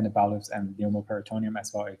see the standard bolus and pneumoperitoneum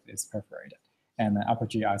as well if it's perforated. And an upper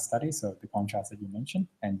GI study, so the contrast that you mentioned,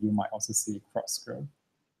 and you might also see cross-screw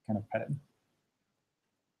kind of pattern.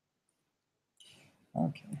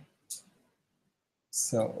 Okay.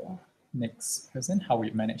 So next person, how will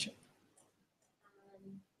you manage it?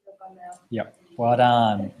 Yep, well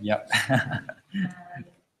done. Yep.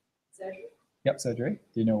 Surgery. Yep, surgery.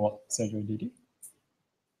 Do you know what surgery they do?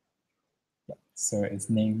 Yep. So it's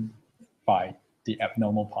named by the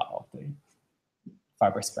abnormal part of the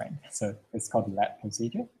fibrous brain. So it's called the LAT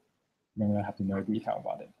procedure. You don't have to know detail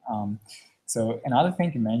about it. So another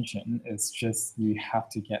thing to mention is just you have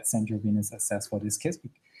to get central venous access for this case.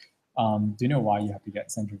 Do you know why you have to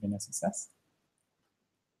get central venous access?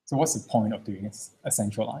 So what's the point of doing a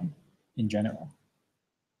central line in general?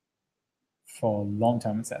 For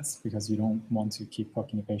long-term access, because you don't want to keep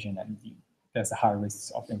poking the patient and there's a high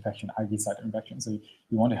risk of infection, IV site infection. So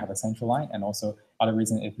you want to have a central line, and also other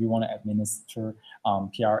reason, if you want to administer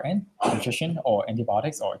PRN, nutrition, or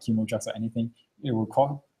antibiotics or chemo drugs or anything, it will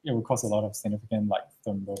cause a lot of significant like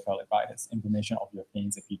thrombophlebitis, inflammation of your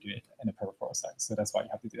veins if you do it in a peripheral site. So that's why you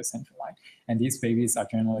have to do a central line. And these babies are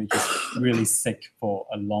generally just really sick for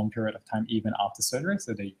a long period of time, even after surgery.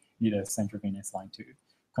 So they need a central venous line to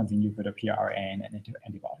continue with the PRN and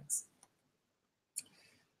antibiotics.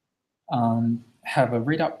 Have a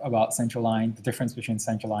read up about central line, the difference between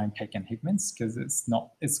central line, PEG, and Hickman's, because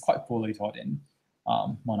it's quite poorly taught in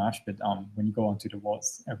Monash, but when you go onto the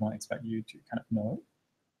wards, everyone expects you to kind of know it.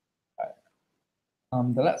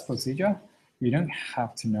 The LATS procedure, you don't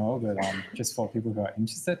have to know, but just for people who are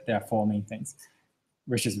interested, there are 4 main things,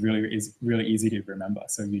 which is really easy to remember.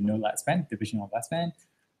 So you know LATS band, division of LATS band,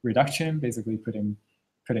 reduction, basically putting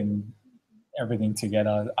everything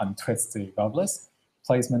together, untwist the valvulus,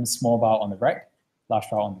 placement, small bowel on the right, large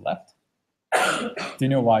bowel on the left. Do you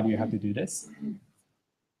know why do you have to do this?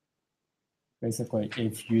 Basically,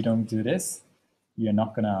 if you don't do this, you're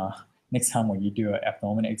not gonna, next time when you do an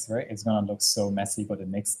abdominal X-ray, it's gonna look so messy for the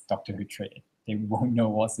next doctor who treat it. They won't know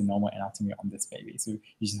what's the normal anatomy on this baby. So you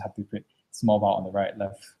just have to put small bowel on the right,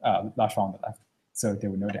 large bowel on the left, so they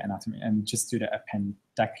will know the anatomy. And just do the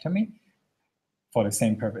appendectomy for the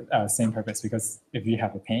same purpose, because if you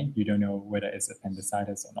have a pain, you don't know whether it's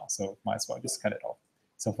appendicitis or not, so might as well just cut it off.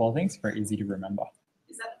 So 4 things, very easy to remember.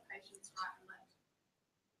 Is that the patient's right and left?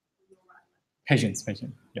 Your right and left?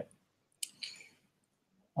 Patient, yeah.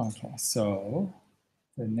 Okay, so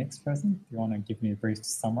the next person, do you want to give me a brief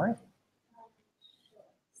summary? Sure.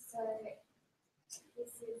 So this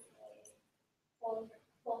is a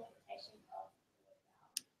qualification of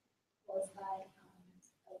caused by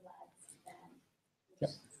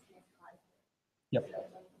Yep.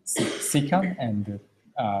 Cecum and the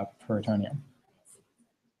peritoneum.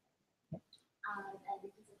 And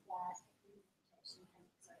because of that, invitation and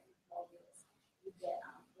certain volumes, you get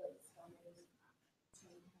really stomach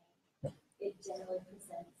pain. It generally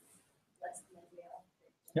presents less nausea.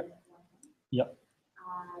 Yep. Yep.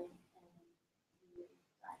 And you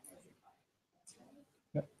diagnose it by X-ray.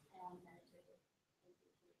 Yep. And manage it with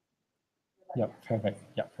Yep, perfect.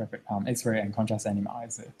 Yep, perfect. X-ray and contrast NMR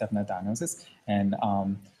is a definite diagnosis. And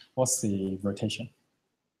what's the rotation?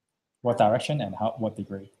 What direction and what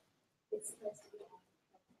degree? It's supposed to be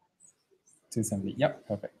 270. Yep,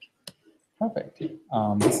 perfect. Perfect.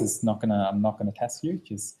 This is not gonna. I'm not gonna test you.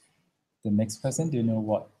 Just the next person. Do you know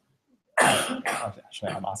what?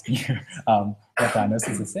 Actually, I'm asking you. What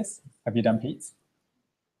diagnosis is this? Have you done Paeds?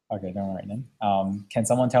 Okay, don't worry then. Can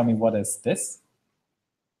someone tell me what is this?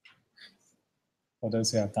 For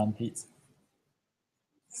those who have done Paeds.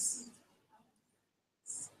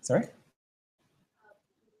 Sorry?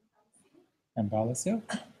 Umbilical.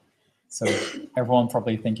 So everyone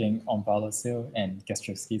probably thinking umbilical and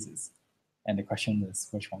gastroschisis. And the question is,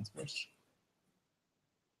 which one's which?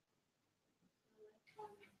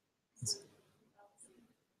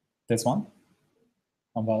 This one?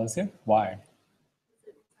 Umbilical? Why?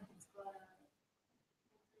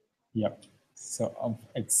 Yep. So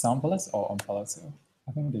exampleless or umbilical?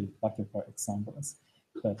 I think they like it for exampleless,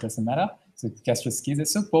 but it doesn't matter. So gastroschisis,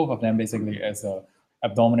 so both of them basically is a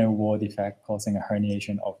abdominal wall defect causing a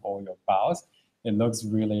herniation of all your bowels. It looks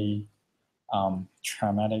really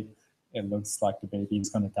traumatic. It looks like the baby is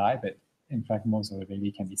going to die, but in fact, most of the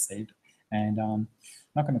baby can be saved. And I'm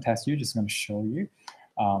not going to test you, just going to show you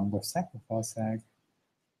with SAG, without SAG,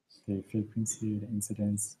 the frequency, the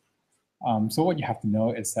incidence. So what you have to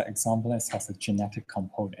know is that exampleless has a genetic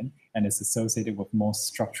component and is associated with more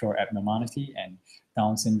structural abnormality and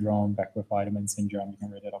Down syndrome, backward vitamin syndrome. You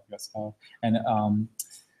can read it up yourself. And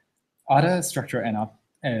other structural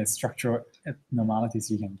abnormalities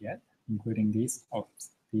you can get, including these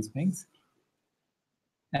things.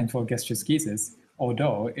 And for gastroschisis,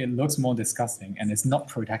 although it looks more disgusting and it's not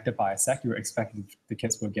protected by a SAC, you expect the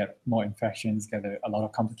kids will get more infections, get a lot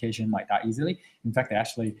of complications, might die easily. In fact, it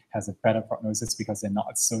actually has a better prognosis because they're not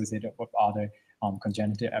associated with other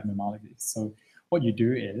congenital abnormalities. So what you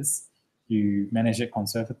do is you manage it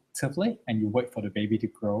conservatively and you wait for the baby to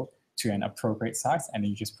grow to an appropriate size, and then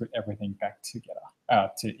you just put everything back together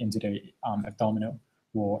into the abdominal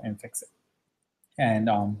wall and fix it. And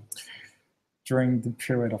during the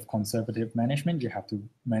period of conservative management, you have to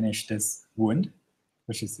manage this wound,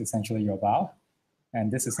 which is essentially your bowel. And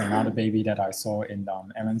this is another baby that I saw in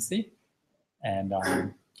MMC. And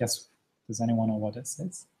guess, does anyone know what this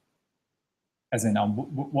is? As in,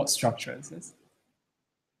 what structure is this?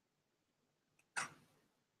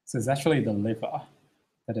 So it's actually the liver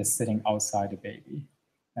that is sitting outside the baby.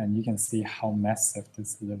 And you can see how massive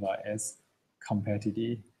this liver is compared to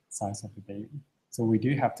the size of the baby. So we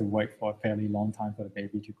do have to wait for a fairly long time for the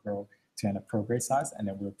baby to grow to an appropriate size, and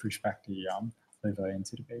then we'll push back the liver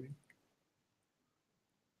into the baby.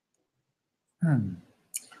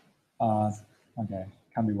 Okay,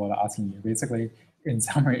 can't be bothered asking you. Basically, in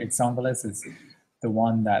summary, exampleless is the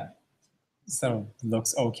one that sort of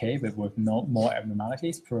looks okay, but with no more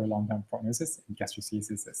abnormalities, poor long-term prognosis, and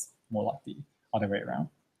gastroschisis is more like the other way around.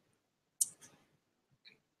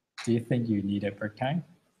 Do you think you need a break time?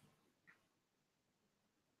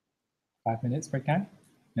 5 minutes break time?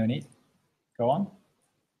 No need? Go on?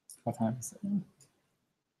 What time is it now?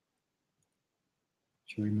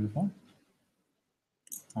 Should we move on?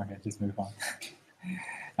 Okay, just move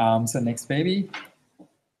on. So next baby,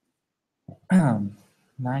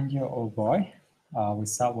 9-year-old boy. We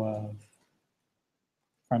start with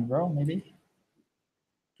front row maybe.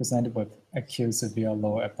 Presented with acute severe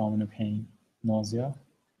lower abdominal pain, nausea,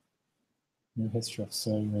 no history of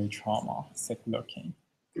surgery, trauma, sick looking,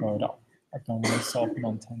 curled up, abdominal soft,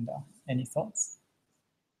 non-tender. Any thoughts?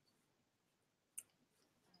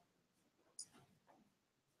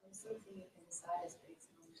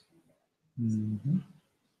 Mm-hmm.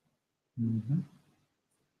 Mm-hmm.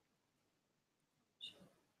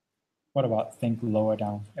 What about think lower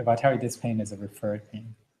down? If I tell you this pain is a referred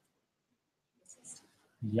pain.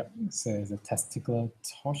 Yep, so it's a testicular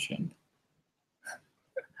torsion.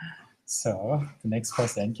 So the next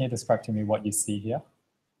question, can you describe to me what you see here?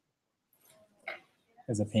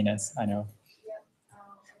 There's a penis, I know.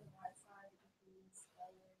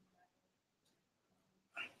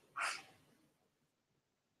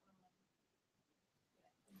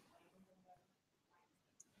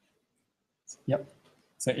 Yep,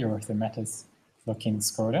 so erythematous looking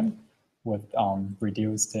scrotum with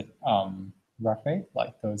reduced raphe,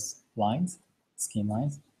 like those lines, skin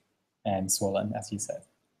lines, and swollen, as you said.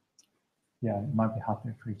 Yeah, it might be hard to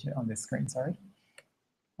appreciate on this screen, sorry.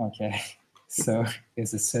 Okay, so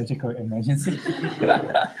it's a surgical emergency.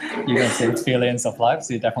 You can save billions of lives,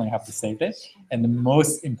 so you definitely have to save it. And the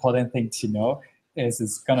most important thing to know is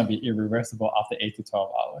it's gonna be irreversible after 8 to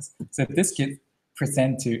 12 hours. So if this kid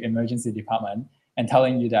present to emergency department and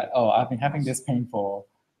telling you that, oh, I've been having this pain for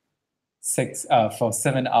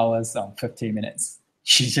 7 hours and 15 minutes,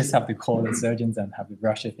 you just have to call the surgeons and have to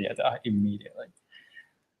rush to theater immediately.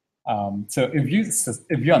 So if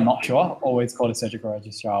you are not sure, always call the surgical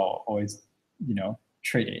registrar, or always,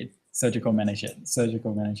 treat it, surgical manage it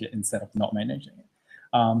instead of not managing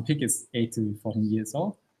it. Peak is 8 to 14 years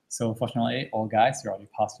old. So fortunately, all guys, you already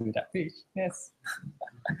passed through that stage. Yes.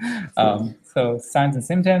 So signs and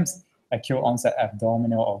symptoms: acute onset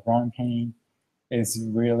abdominal or groin pain is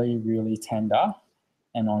really, really tender.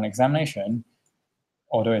 And on examination,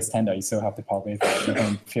 although it's tender, you still have to palpate it. You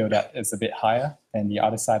can feel that it's a bit higher than the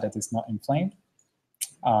other side that is not inflamed.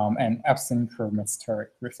 And absent chromosteric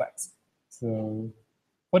reflex. So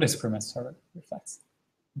what is chromosteric reflex?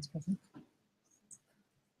 Next person.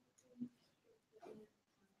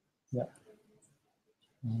 Yeah.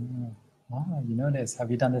 Oh, you know this. Have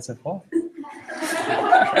you done this before?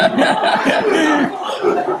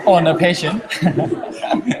 On a patient.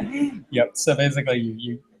 Yep. So basically,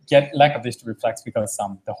 you get lack of this reflex because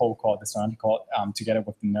the whole cord, the surrounding cord, together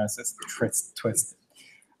with the nurses, twist.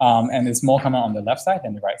 And it's more common on the left side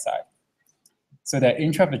than the right side. So they're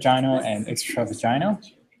intravaginal and extravaginal.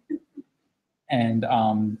 And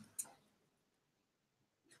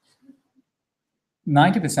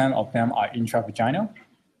 90% of them are intravaginal,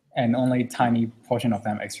 and only tiny portion of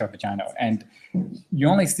them extravaginal. And you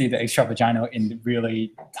only see the extravaginal in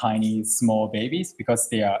really tiny, small babies because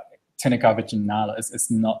their tunica vaginalis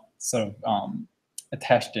is not sort of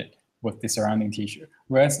attached with the surrounding tissue.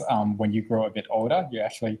 Whereas when you grow a bit older, you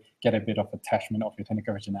actually get a bit of attachment of your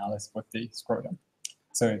tunica vaginalis with the scrotum.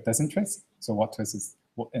 So it doesn't twist. So what twists is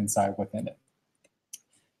inside within it.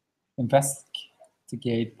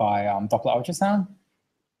 Investigate by Doppler ultrasound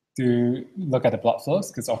to look at the blood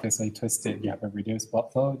flows, because obviously twisted, you have a reduced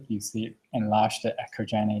blood flow. You see enlarged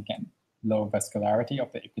echogenic and low vascularity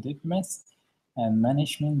of the epididymis. And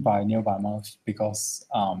management by nil by mouth, because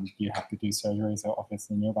you have to do surgery, so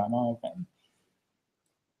obviously nil by mouth and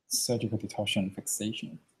surgical detorsion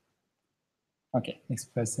fixation. Okay,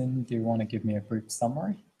 next person, do you want to give me a brief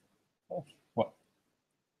summary of what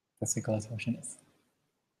vesicular torsion is?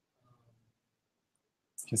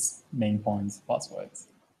 Just main points, buzzwords.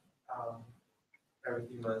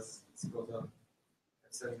 Erythemas, scrotum,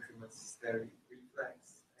 chromosteric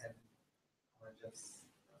reflex, and just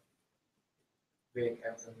vague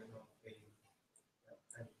abdominal pain.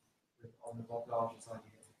 And on the Doppler ultrasound,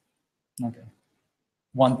 Okay.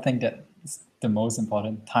 One thing that is the most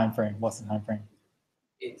important, time frame. What's the time frame?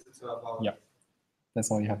 8 to 12 hours. Yep.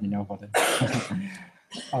 That's all you have to know about it.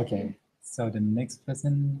 Okay, so the next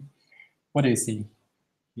person, what do you see?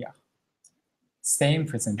 Yeah. Same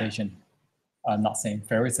presentation. Not same,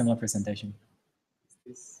 very similar presentation.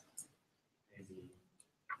 This Maybe,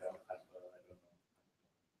 I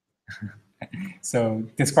don't know. So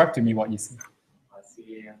describe to me what you see. I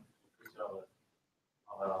see a picture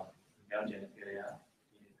of male genitalia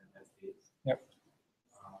in the testes. Yep.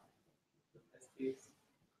 The testes,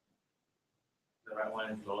 the right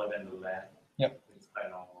one is lower than the left. Yep. It's quite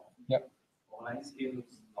normal. Yep. Overlying skin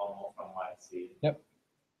looks normal from what I see. Yep.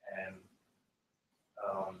 And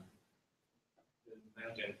the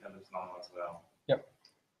male genital looks normal as well. Yep.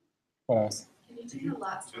 What else? Can you do the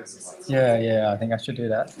last one? just so we- Yeah, I think I should do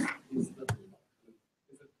that.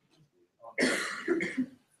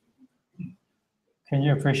 Can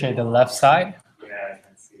you appreciate the left side? Yeah, I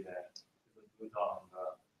can see that. It's a blue dot on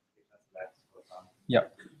the patient's left scrotum.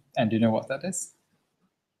 Yep. And do you know what that is?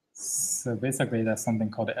 So basically, there's something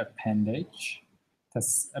called the appendage.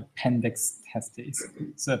 That's appendix testes.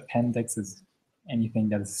 So appendix is anything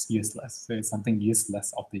that is useless. So it's something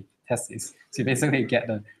useless of the testes. So you basically get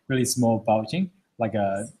a really small bulging, like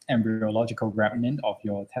a embryological remnant of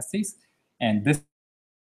your testes. And this